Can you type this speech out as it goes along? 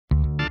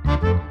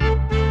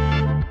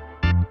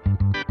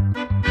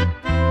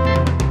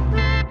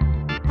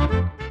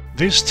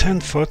This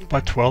 10-foot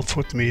by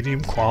 12-foot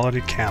medium quality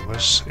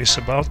canvas is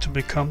about to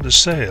become the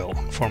sail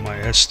for my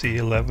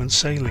SD11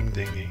 sailing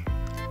dinghy.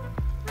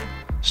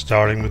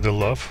 Starting with the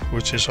luff,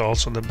 which is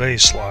also the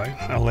baseline,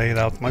 I laid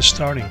out my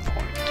starting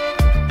point.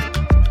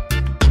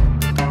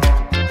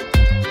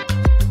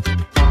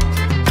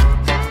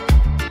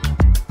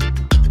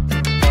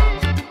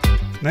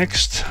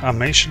 Next, I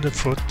measured the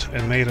foot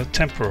and made a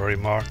temporary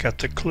mark at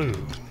the clew.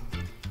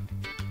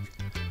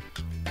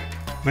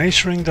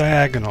 Measuring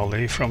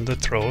diagonally from the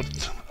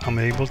throat, I'm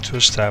able to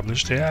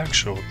establish the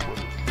actual clew.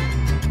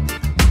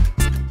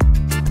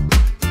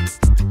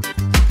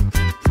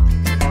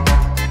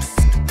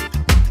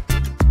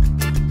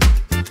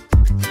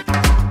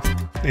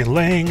 In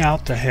laying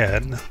out the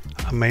head,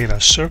 I made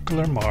a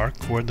circular mark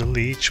where the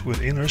leech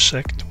would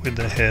intersect with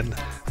the head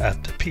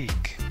at the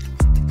peak.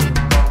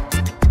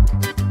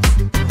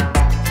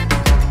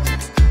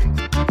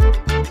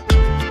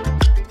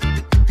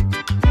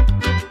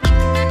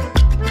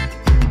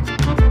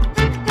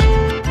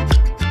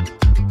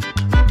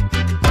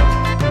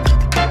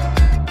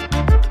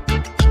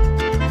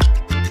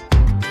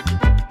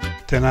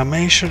 Then I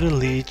measured the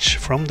leech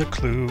from the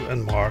clew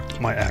and marked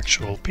my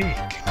actual peak.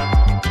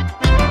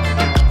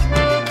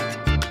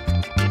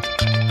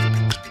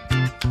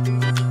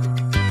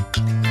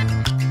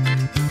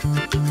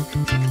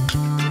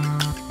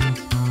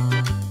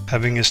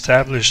 Having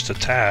established the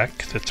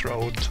tack, the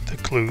throat, the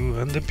clew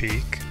and the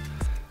peak,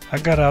 I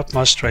got out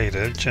my straight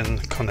edge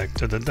and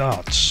connected the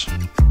dots.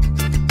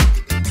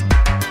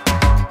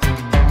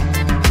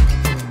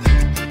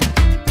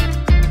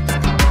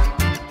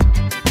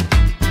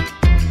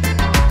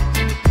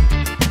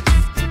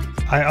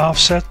 I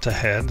offset the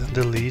head,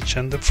 the leech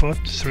and the foot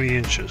 3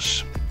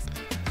 inches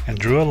and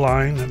drew a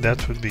line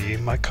that would be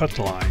my cut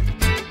line.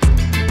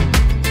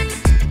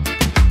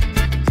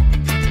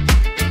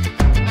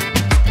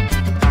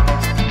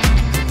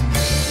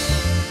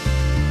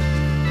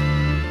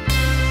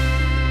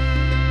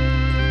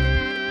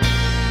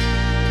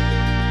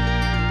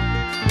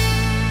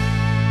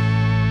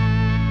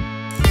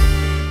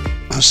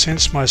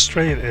 Since my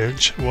straight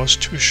edge was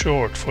too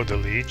short for the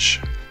leech,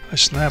 I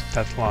snapped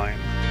that line.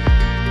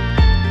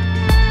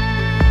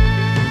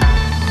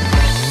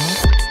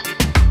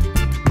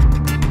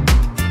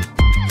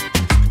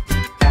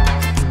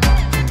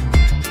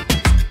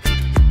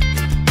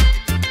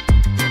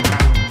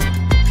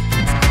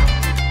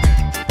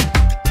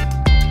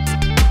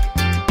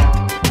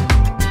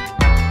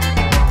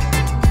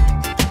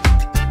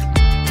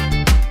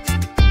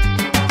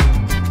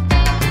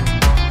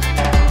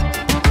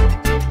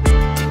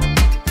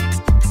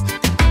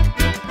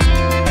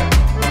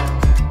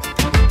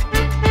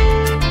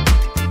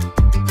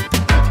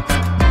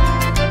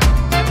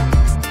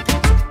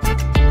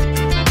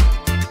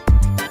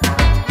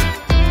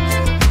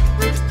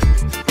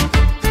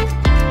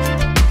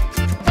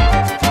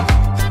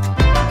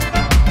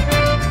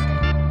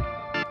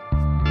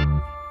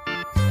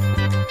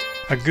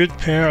 A good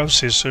pair of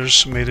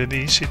scissors made it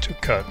easy to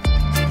cut.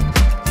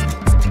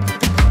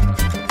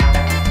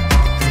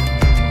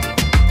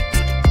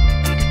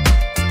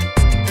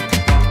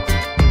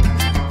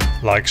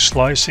 Like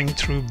slicing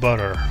through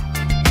butter.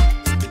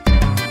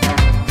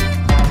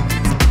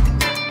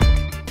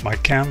 My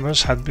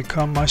canvas had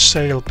become my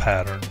sail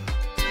pattern.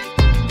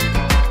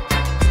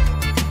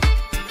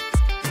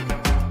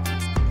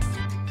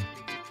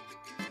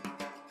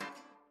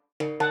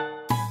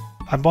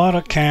 I bought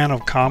a can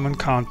of common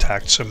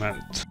contact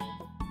cement.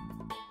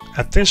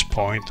 At this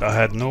point, I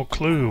had no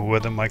clue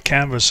whether my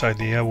canvas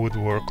idea would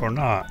work or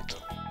not.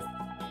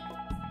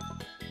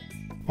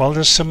 While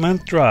the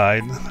cement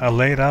dried, I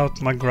laid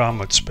out my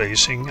grommet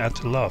spacing at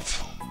the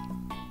luff.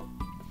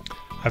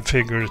 I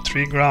figured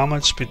 3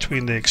 grommets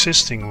between the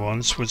existing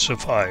ones would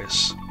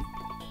suffice,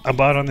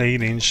 about an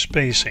 8-inch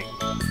spacing.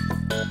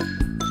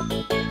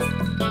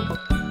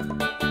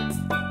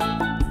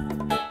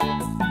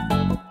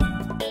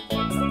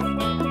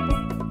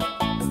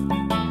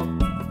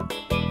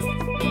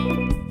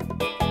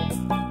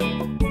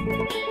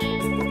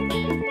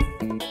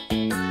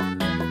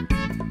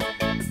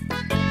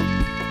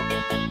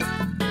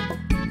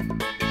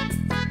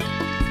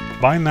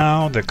 By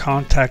now the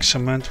contact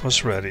cement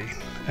was ready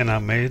and I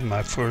made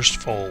my first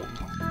fold.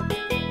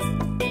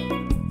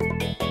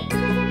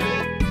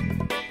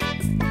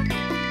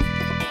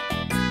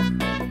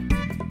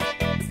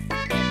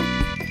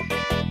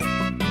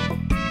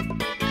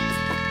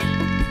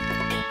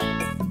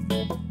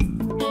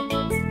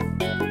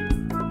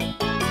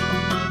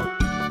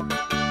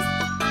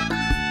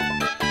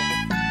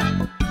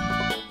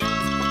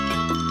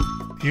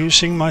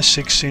 Using my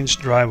 6-inch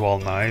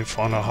drywall knife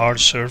on a hard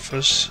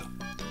surface,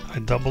 I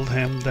double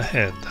hemmed the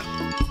head.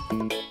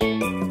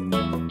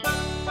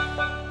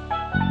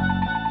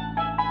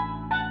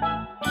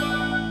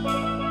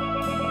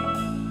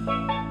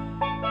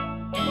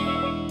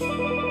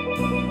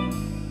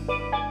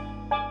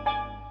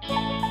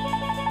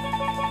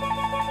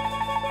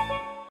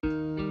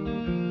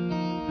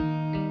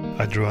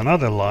 I drew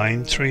another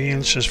line 3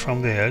 inches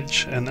from the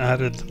edge and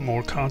added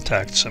more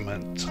contact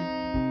cement.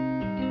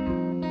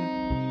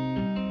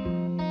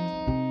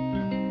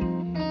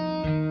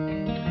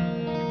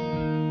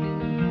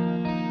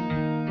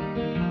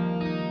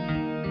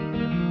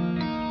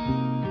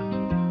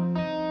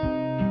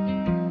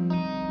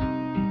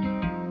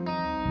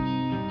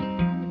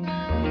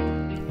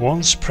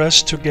 Once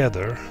pressed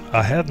together,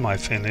 I had my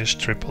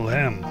finished triple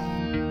M.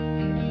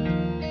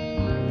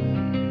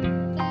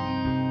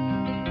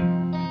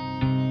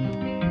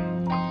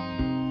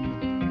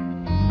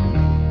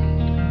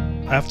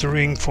 After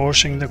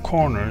reinforcing the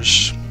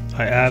corners,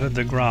 I added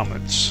the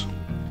grommets,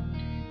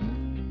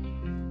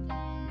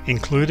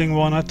 including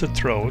one at the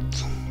throat,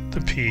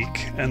 the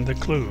peak and the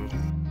clew.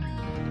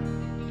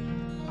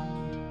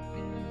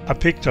 I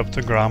picked up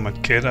the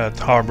grommet kit at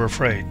Harbor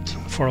Freight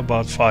for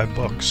about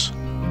 $5.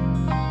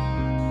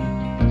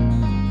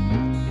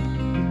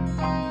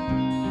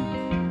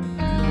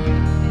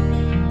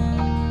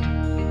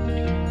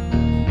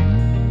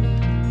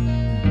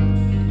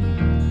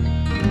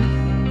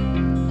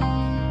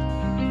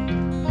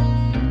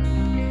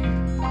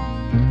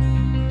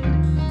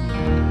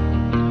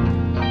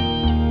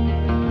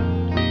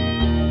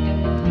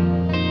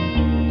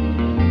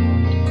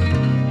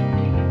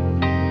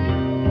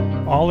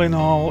 All in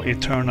all,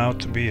 it turned out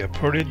to be a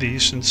pretty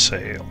decent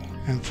sail,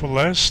 and for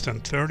less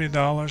than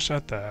 $30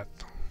 at that.